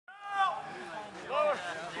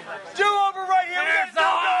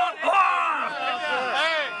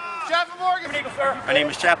My name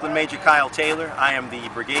is Chaplain Major Kyle Taylor. I am the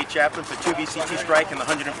Brigade Chaplain for 2BCT Strike in the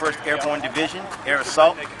 101st Airborne Division, Air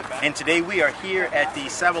Assault. And today we are here at the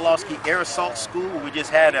Savalowski Air Assault School, where we just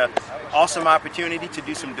had an awesome opportunity to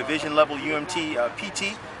do some division level UMT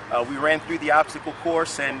PT. We ran through the obstacle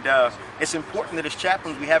course, and it's important that as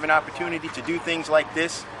chaplains we have an opportunity to do things like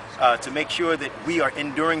this to make sure that we are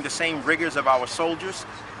enduring the same rigors of our soldiers.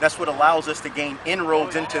 That's what allows us to gain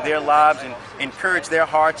inroads into their lives and encourage their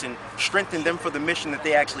hearts and strengthen them for the mission that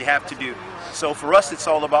they actually have to do. So for us, it's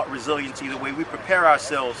all about resiliency, the way we prepare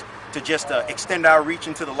ourselves to just extend our reach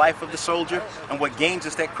into the life of the soldier. And what gains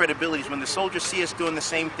us that credibility is when the soldiers see us doing the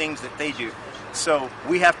same things that they do. So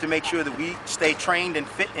we have to make sure that we stay trained and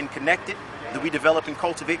fit and connected, that we develop and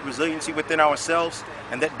cultivate resiliency within ourselves,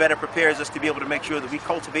 and that better prepares us to be able to make sure that we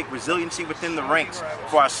cultivate resiliency within the ranks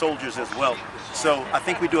for our soldiers as well. So I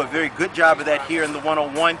think we do a very good job of that here in the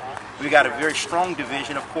 101. We got a very strong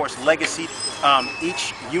division, of course, legacy.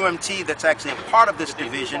 Each UMT that's actually a part of this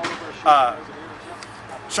division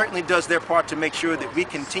certainly does their part to make sure that we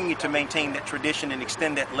continue to maintain that tradition and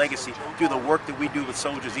extend that legacy through the work that we do with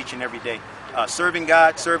soldiers each and every day. Serving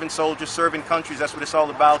God, serving soldiers, serving countries, that's what it's all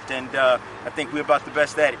about, and I think we're about the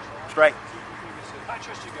best at it. Strike. I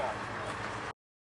trust you, God.